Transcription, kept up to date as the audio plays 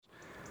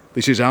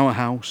This is our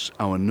house,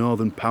 our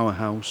northern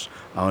powerhouse,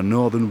 our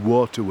northern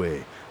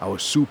waterway, our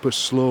super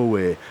slow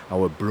way,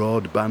 our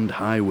broadband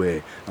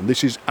highway. And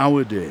this is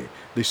our day.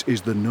 This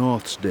is the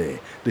North's day.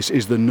 This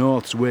is the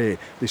North's way.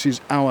 This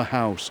is our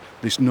house,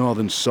 this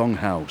northern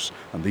songhouse.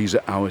 And these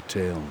are our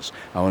tales,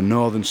 our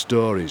northern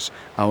stories.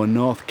 Our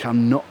North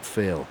cannot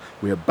fail.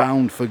 We are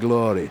bound for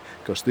glory,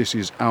 because this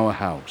is our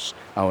house,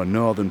 our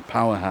northern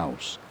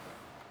powerhouse.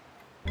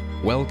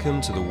 Welcome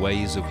to The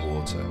Ways of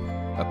Water,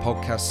 a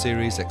podcast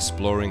series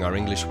exploring our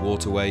English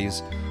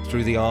waterways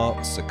through the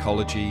arts,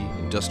 ecology,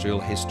 industrial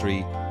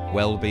history,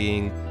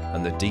 well-being,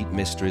 and the deep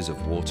mysteries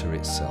of water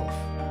itself.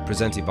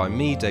 Presented by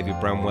me, David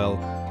Bramwell,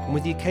 and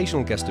with the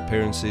occasional guest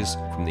appearances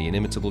from the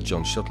inimitable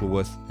John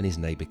Shuttleworth and his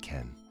neighbour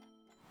Ken.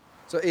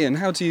 So Ian,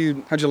 how do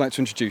you like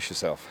to introduce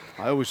yourself?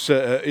 I always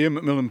say Ian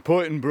MacMillan,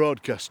 poet and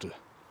broadcaster.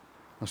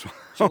 That's what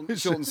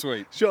Short and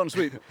sweet. Short and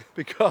sweet,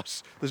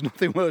 because there's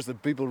nothing worse than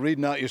people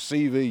reading out your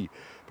CV.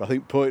 But I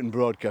think poet and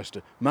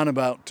broadcaster, man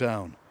about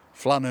town,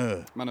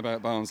 flaneur. Man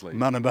about Barnsley.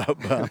 Man about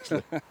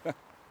Barnsley.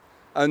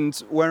 And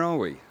where are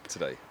we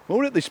today? Well,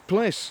 we're at this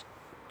place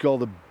called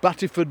the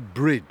Battyford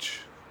Bridge,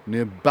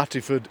 near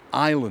Battyford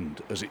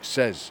Island, as it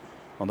says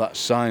on that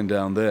sign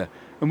down there.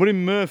 And we're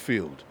in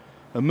Mirfield.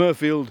 And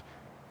Mirfield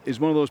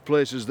is one of those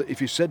places that if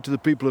you said to the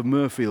people of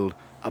Mirfield,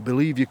 I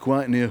believe you're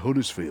quite near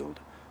Huddersfield,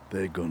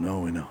 they'd go,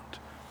 no, we're not.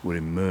 We're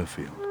in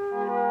Mirfield.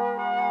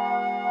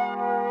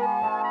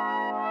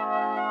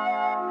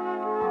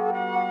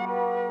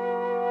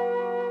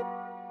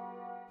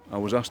 I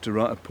was asked to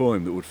write a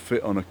poem that would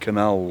fit on a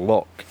canal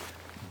lock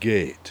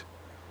gate.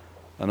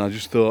 And I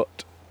just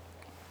thought,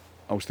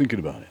 I was thinking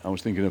about it. I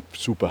was thinking of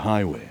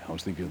superhighway. I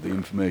was thinking of the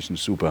information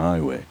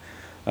superhighway.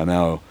 And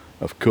how,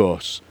 of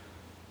course,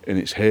 in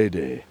its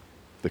heyday,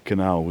 the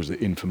canal was the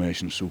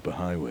information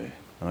superhighway.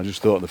 And I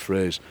just thought of the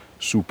phrase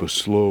super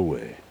slow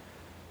way,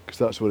 because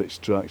that's what it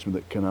strikes me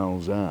that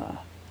canals are.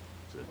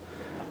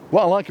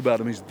 What I like about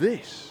them is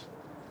this,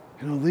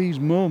 these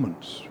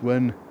moments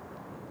when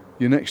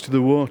you're next to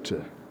the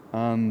water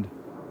and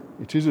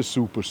it is a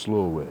super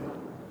slow way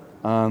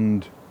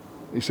and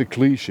it's a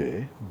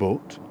cliche,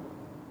 but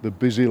the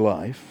busy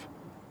life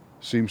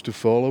seems to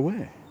fall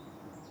away.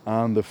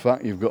 And the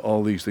fact you've got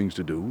all these things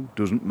to do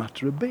doesn't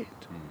matter a bit.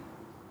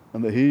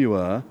 And that here you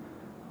are,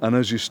 and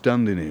as you're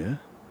standing here,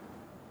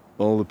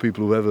 all the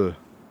people who've ever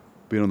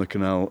been on the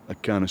canal are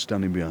kind of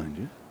standing behind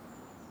you,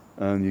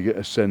 and you get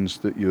a sense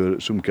that you're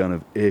at some kind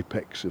of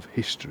apex of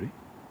history,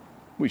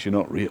 which you're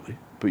not really,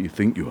 but you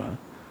think you are.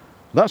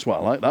 That's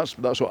what I like.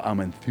 That's what I'm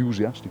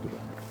enthusiastic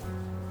about.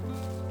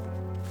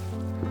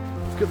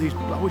 Look at these.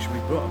 I wish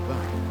we'd brought them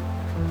back.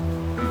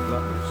 These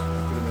blackberries.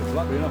 Could have made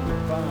blackberry and apple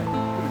pie.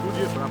 Been a good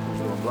year for apples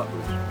though on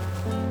blackberries.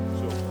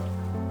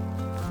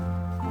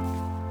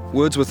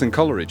 Wordsworth and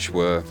Coleridge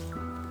were,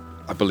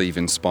 I believe,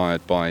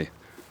 inspired by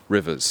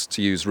rivers,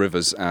 to use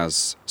rivers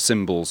as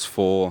symbols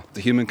for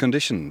the human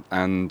condition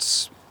and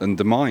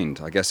the mind.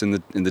 I guess in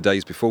the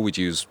days before we'd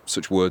use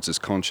such words as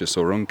conscious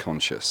or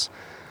unconscious.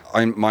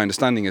 My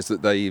understanding is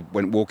that they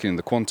went walking in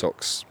the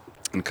Quantocks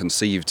and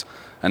conceived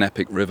an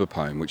epic river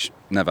poem, which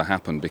never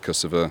happened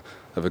because of a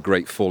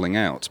great falling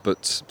out.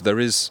 But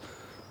there's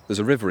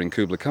a river in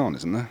Kubla Khan,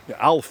 isn't there? Yeah,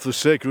 Alf the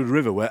Sacred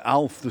River, where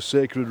Alf the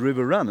Sacred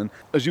River ran. And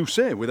as you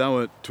say, with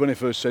our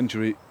 21st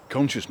century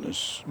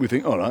consciousness, we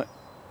think, all right,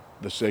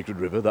 the Sacred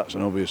River, that's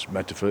an obvious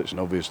metaphor, it's an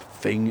obvious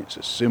thing, it's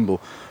a symbol.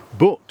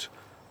 But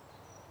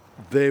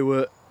they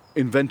were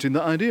inventing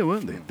that idea,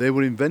 weren't they? They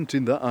were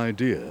inventing that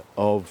idea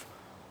of...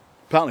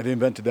 Apparently they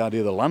invented the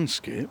idea of the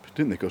landscape,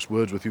 didn't they? Because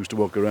Wordsworth used to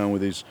walk around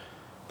with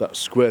that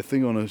square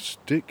thing on a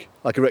stick,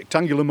 like a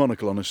rectangular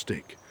monocle on a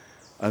stick.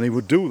 And he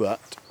would do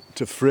that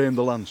to frame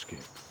the landscape,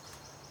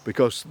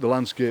 because the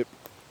landscape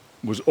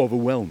was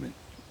overwhelming.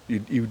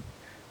 You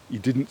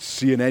didn't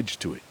see an edge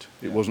to it.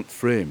 It wasn't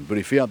framed. But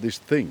if he had this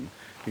thing,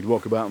 he'd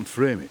walk about and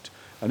frame it.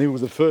 And he was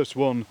the first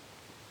one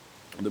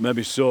that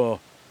maybe saw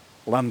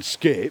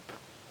landscape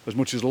as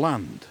much as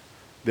land,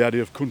 the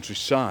idea of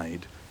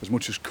countryside as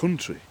much as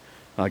country,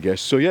 I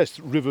guess. So yes,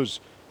 rivers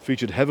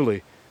featured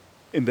heavily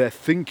in their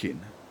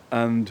thinking,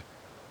 and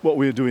what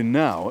we're doing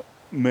now,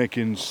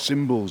 making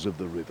symbols of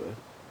the river,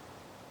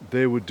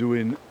 they were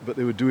doing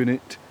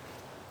it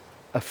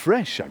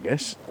afresh, I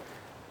guess.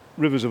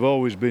 Rivers have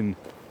always been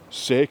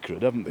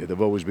sacred, haven't they?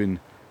 They've always been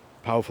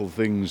powerful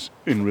things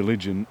in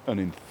religion and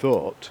in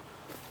thought,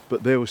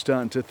 but they were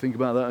starting to think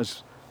about that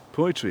as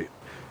poetry.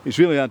 It's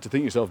really hard to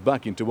think yourself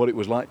back into what it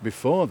was like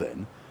before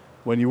then,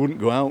 when you wouldn't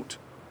go out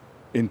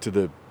into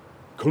the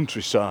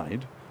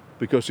countryside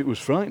because it was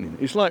frightening.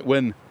 It's like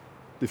when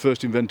they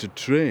first invented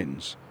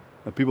trains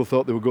and people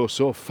thought they would go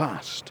so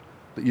fast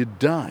that you'd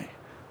die.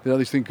 They had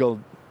this thing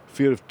called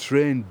fear of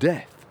train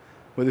death,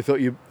 where they thought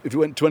if it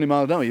went 20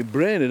 miles an hour, your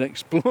brain would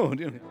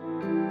explode.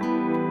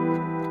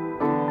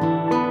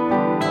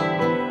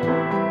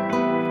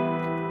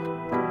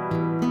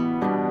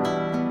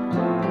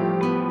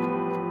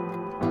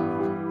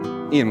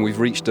 Ian, we've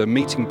reached a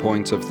meeting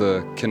point of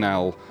the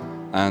canal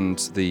and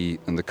the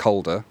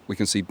Calder. We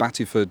can see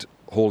Battyford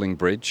Hauling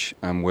Bridge,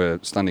 and we're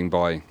standing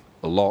by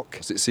a lock.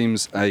 It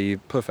seems a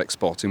perfect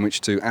spot in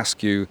which to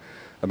ask you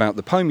about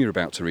the poem you're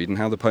about to read and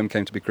how the poem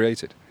came to be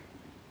created.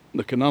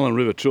 The Canal and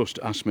River Trust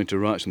asked me to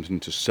write something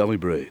to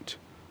celebrate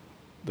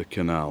the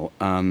canal,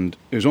 and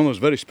it was one of those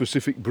very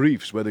specific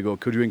briefs where they go,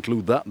 could you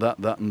include that, and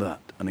that,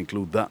 and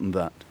include that and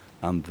that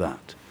and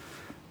that.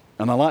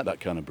 And I like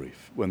that kind of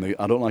brief.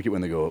 I don't like it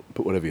when they go,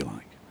 put whatever you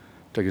like.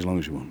 Take as long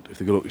as you want. If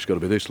they go, look, it's got to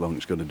be this long,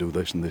 it's got to do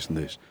this and this and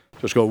this. So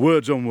it's called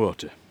Words on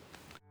Water.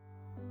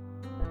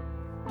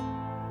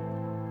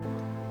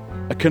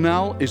 A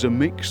canal is a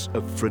mix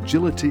of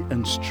fragility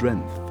and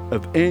strength,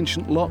 of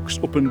ancient locks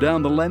up and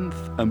down the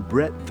length and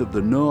breadth of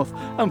the north,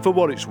 and for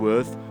what it's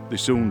worth, they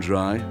soon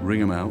dry,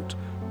 wring 'em out,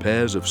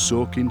 pairs of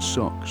soaking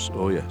socks,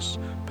 oh yes,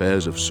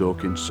 pairs of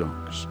soaking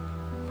socks.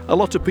 A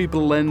lot of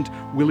people lend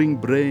willing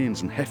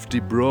brains and hefty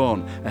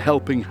brawn, a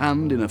helping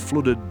hand in a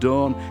flooded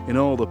dawn, in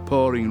all the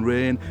pouring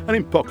rain, and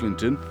in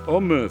Pocklington, or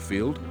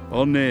Murfield,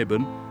 or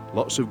Naburn,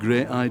 lots of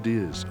great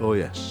ideas, oh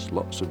yes,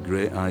 lots of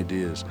great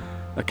ideas.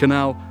 A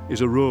canal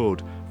is a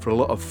road for a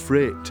lot of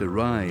freight to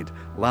ride,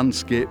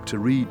 landscape to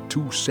read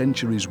 2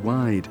 centuries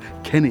wide,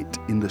 Kennet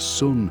in the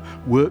sun,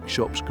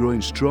 workshops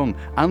growing strong,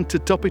 and to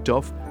top it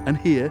off, and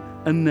here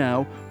and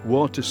now,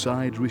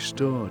 waterside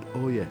restored,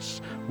 oh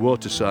yes,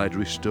 waterside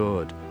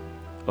restored.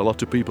 A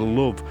lot of people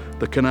love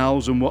the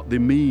canals and what they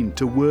mean,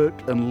 to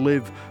work and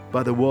live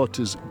by the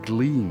water's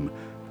gleam.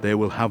 They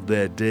will have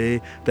their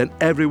day, then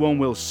everyone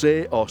will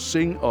say or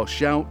sing or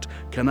shout,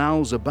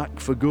 canals are back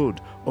for good,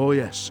 oh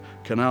yes,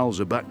 canals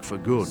are back for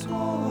good.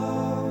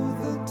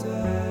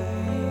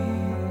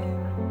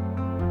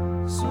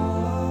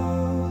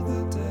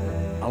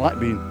 I like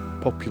being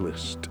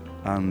populist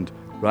and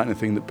writing a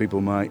thing that people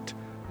might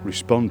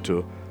respond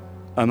to,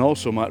 and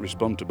also might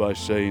respond to by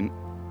saying,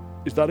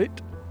 is that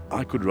it?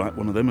 I could write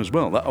one of them as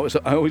well. I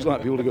always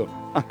like people to go,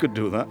 I could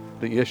do that. I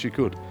think, yes, you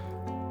could.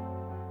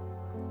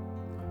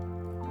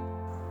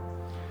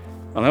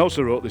 And I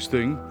also wrote this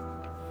thing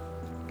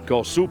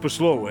called Super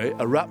Slowway,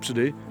 a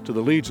rhapsody to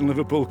the Leeds and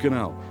Liverpool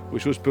Canal,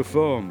 which was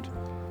performed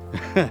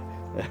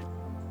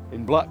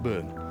in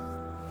Blackburn.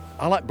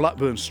 I like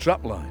Blackburn's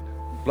strapline.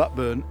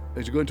 Blackburn,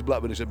 as you go into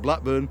Blackburn, it said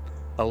Blackburn,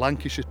 a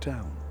Lancashire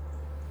town.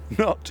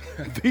 Not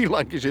the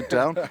Lancashire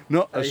town,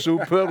 not a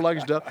superb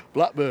Lancashire town.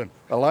 Blackburn,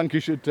 a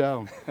Lancashire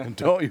town. And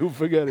don't you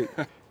forget it.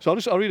 So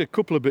I'll read a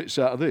couple of bits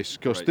out of this,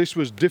 because this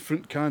was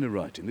different kind of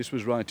writing. This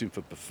was writing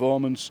for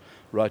performance,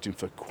 writing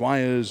for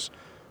choirs,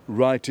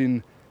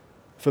 writing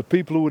for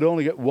people who would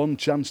only get one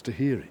chance to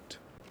hear it.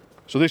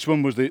 So this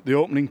one was the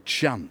opening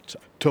chant.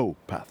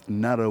 Towpath,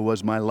 narrow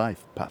as my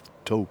life path,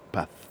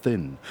 towpath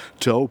thin,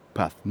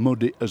 towpath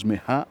muddy as me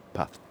heart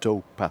path,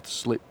 towpath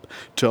slip,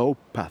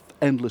 towpath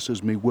endless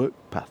as me work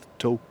path,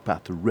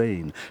 towpath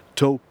rain,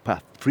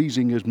 towpath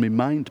freezing as me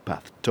mind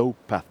path,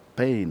 towpath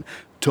pain,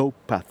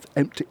 towpath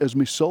empty as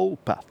me soul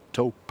path,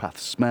 towpath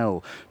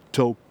smell,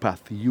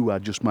 towpath you are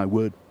just my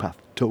word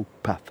path,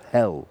 towpath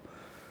hell.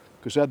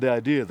 Because I had the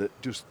idea that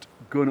just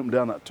going up and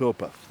down that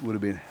towpath would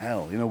have been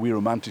hell. You know, we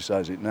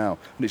romanticise it now,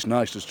 and it's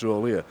nice to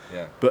stroll here.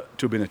 Yeah. But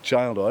to have been a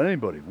child or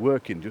anybody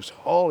working, just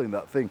hauling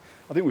that thing,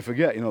 I think we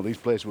forget, you know, these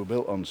places were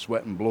built on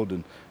sweat and blood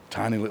and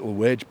tiny little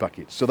wage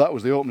packets. So that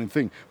was the opening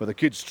thing, where the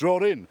kids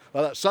strode in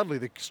like that. Sadly,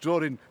 they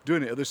strode in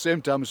doing it at the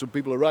same time as some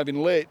people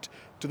arriving late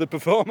to the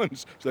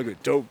performance. So they're going,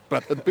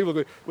 towpath, and people are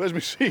going, where's my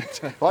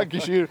seat?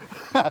 Lancashire.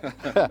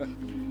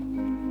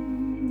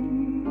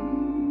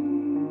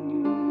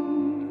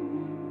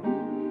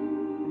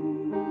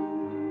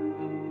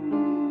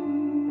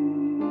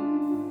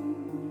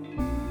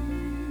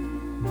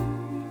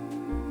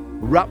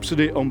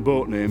 Rhapsody on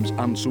boat names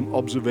and some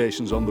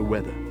observations on the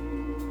weather.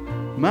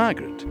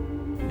 Margaret,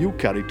 you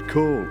carried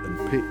coal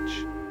and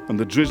pitch, and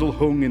the drizzle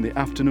hung in the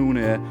afternoon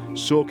air,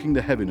 soaking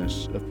the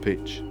heaviness of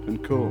pitch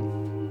and coal.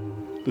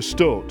 The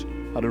stoat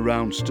had a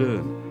round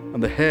stern,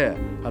 and the hare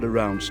had a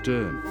round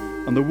stern,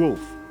 and the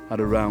wolf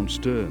had a round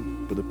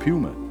stern, but the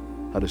puma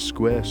had a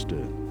square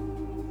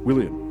stern.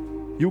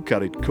 William, you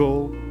carried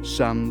coal,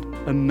 sand,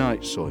 and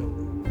night soil,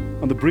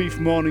 and the brief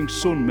morning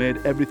sun made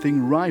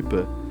everything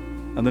riper,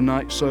 and the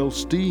night soil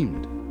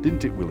steamed,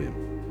 didn't it, William?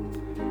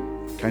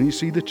 Can you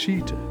see the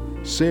cheetah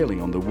sailing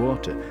on the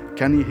water?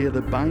 Can you hear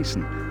the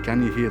bison?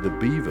 Can you hear the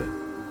beaver?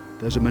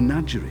 There's a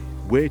menagerie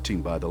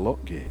waiting by the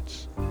lock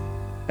gates.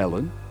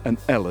 Ellen and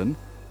Ellen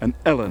and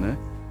Eleanor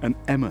and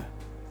Emma,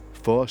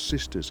 4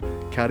 sisters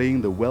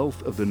carrying the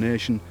wealth of the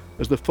nation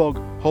as the fog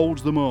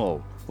holds them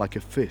all like a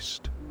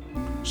fist.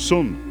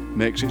 Sun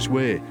makes its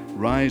way,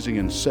 rising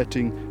and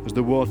setting as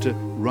the water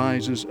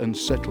rises and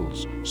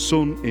settles.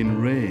 Sun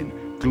in rain,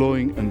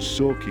 glowing and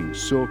soaking,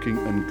 soaking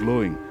and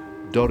glowing.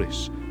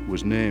 Doris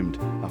was named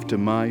after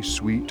my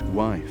sweet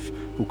wife,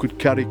 who could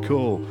carry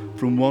coal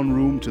from one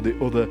room to the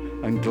other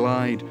and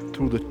glide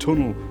through the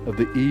tunnel of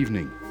the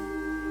evening.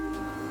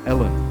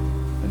 Ellen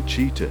and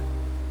Cheetah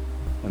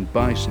and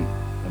Bison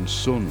and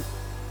Sun,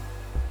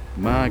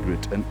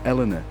 Margaret and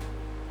Eleanor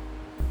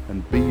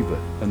and Beaver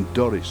and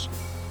Doris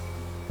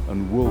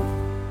and Wolf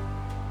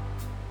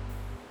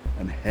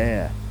and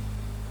Hare.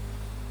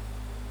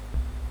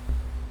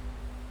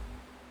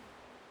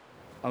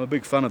 I'm a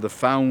big fan of the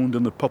found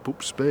and the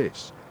pop-up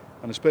space.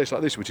 And a space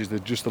like this, which is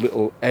just the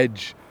little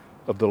edge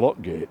of the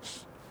lock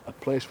gates, a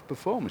place for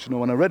performance. You know,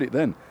 when I read it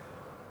then,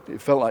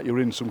 it felt like you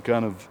were in some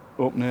kind of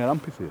open-air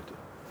amphitheatre.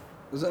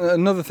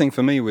 Another thing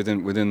for me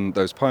within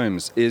those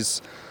poems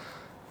is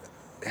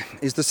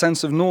the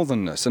sense of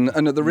northernness,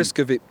 and at the risk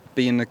of it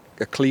being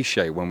a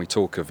cliche when we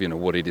talk of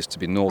what it is to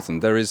be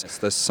northern,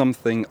 there's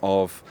something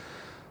of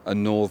a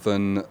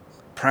northern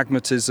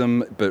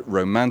pragmatism, but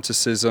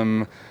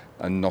romanticism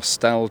and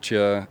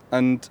nostalgia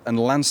and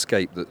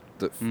landscape that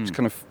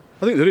kind of.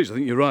 I think there is. I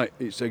think you're right.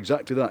 It's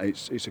exactly that.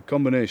 It's a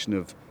combination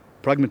of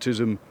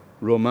pragmatism,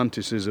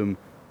 romanticism,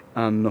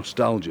 and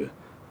nostalgia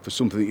for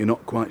something that you're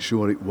not quite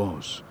sure it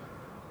was,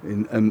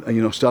 and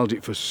you're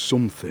nostalgic for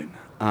something.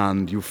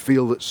 And you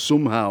feel that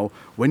somehow,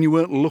 when you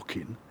weren't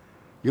looking,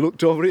 you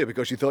looked over here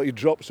because you thought you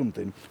dropped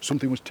something.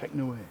 Something was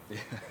taken away. Yeah.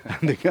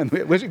 And again,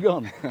 where's it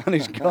gone? And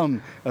it's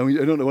gone. And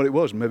I don't know what it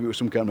was. Maybe it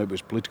was maybe it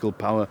was political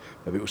power.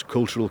 Maybe it was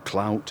cultural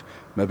clout.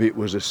 Maybe it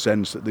was a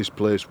sense that this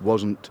place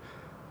wasn't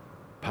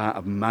part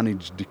of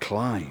managed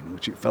decline,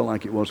 which it felt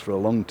like it was for a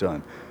long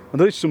time.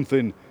 And there is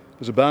something.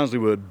 There's a Barnsley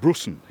word,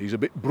 brusson. He's a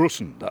bit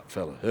brusson, that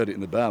fella. Heard it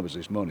in the barbers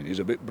this morning. He's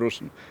a bit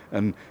brusson.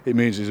 And it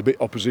means he's a bit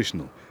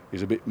oppositional.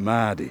 He's a bit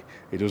mardy.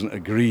 He doesn't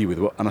agree with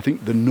what... And I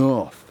think the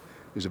north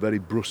is a very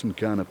brusson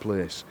kind of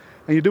place.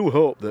 And you do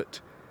hope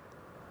that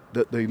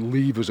the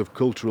levers of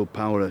cultural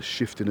power are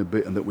shifting a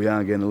bit and that we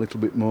are getting a little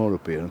bit more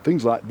up here. And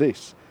things like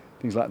this,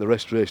 things like the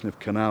restoration of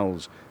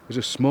canals, is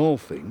a small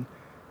thing,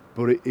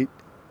 but it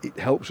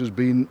helps us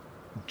being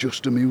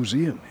just a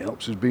museum. It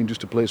helps us being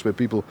just a place where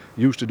people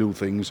used to do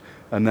things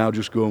and now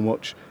just go and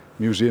watch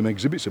museum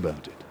exhibits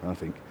about it, I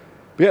think.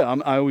 But yeah,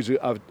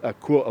 I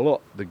quote a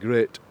lot the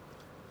great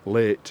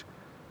late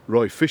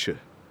Roy Fisher,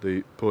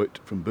 the poet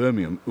from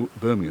Birmingham,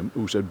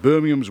 who said,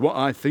 Birmingham's what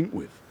I think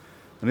with.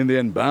 And in the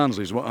end,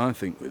 Barnsley's what I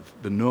think with.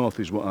 The north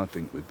is what I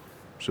think with.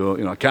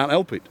 So, I can't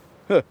help it.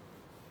 Huh.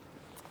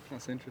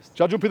 That's interesting.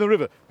 Shall I jump in the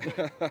river?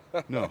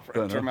 No.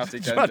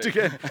 Dramatic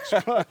end.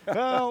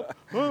 Help,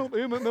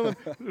 MacMillan.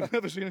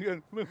 Never seen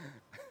again.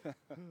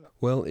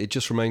 Well, it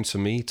just remains for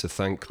me to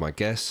thank my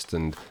guest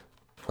and...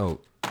 Oh,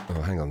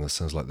 hang on, that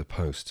sounds like the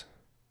post.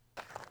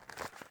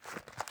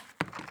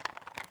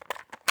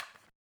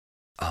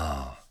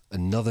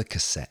 Another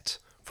cassette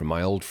from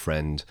my old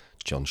friend,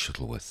 John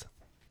Shuttleworth.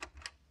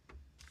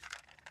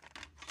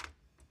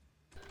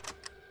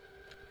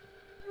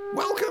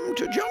 Welcome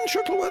to John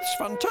Shuttleworth's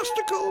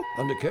fantastical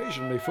and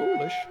occasionally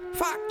foolish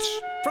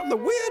facts from the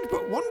weird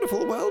but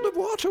wonderful world of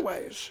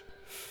waterways.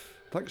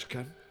 Thanks,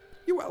 Ken.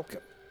 You're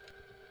welcome.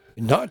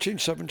 In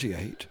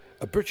 1978,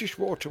 a British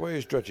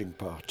waterways dredging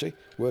party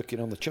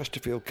working on the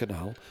Chesterfield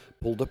Canal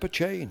pulled up a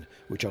chain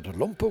which had a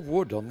lump of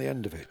wood on the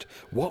end of it.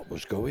 What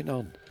was going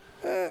on?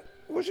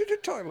 Was it a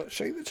toilet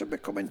seat that had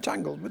become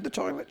entangled with the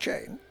toilet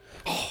chain?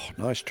 Oh,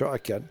 nice try,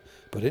 Ken,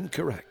 but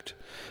incorrect.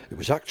 It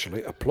was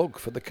actually a plug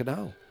for the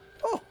canal.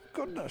 Oh,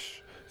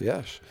 goodness.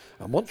 Yes,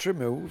 and once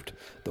removed,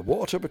 the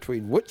water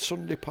between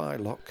Whitsunday Pye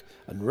Lock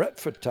and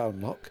Retford Town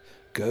Lock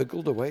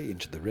gurgled away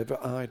into the River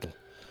Idle.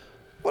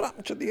 What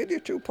happened to the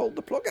idiot who pulled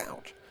the plug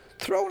out?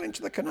 Thrown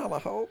into the canal, I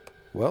hope?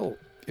 Well,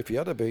 if he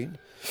had been,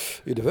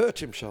 he'd have hurt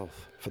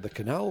himself, for the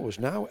canal was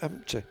now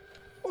empty.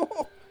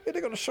 Oh, he'd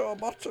have got a sore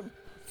bottom.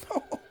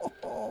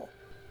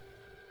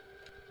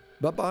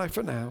 Bye-bye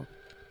for now.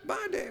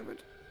 Bye,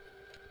 David.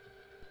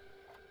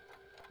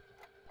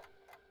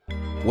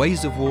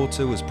 Ways of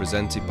Water was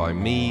presented by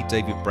me,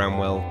 David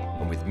Bramwell,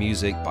 and with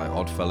music by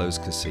Oddfellows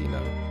Casino.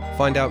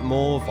 Find out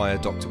more via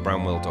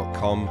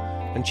drbramwell.com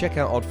and check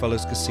out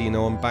Oddfellows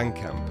Casino on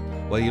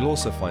Bandcamp, where you'll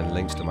also find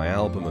links to my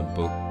album and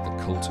book,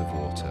 The Cult of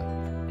Water.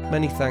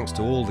 Many thanks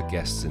to all the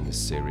guests in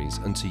this series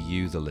and to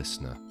you, the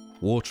listener.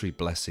 Watery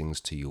blessings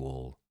to you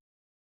all.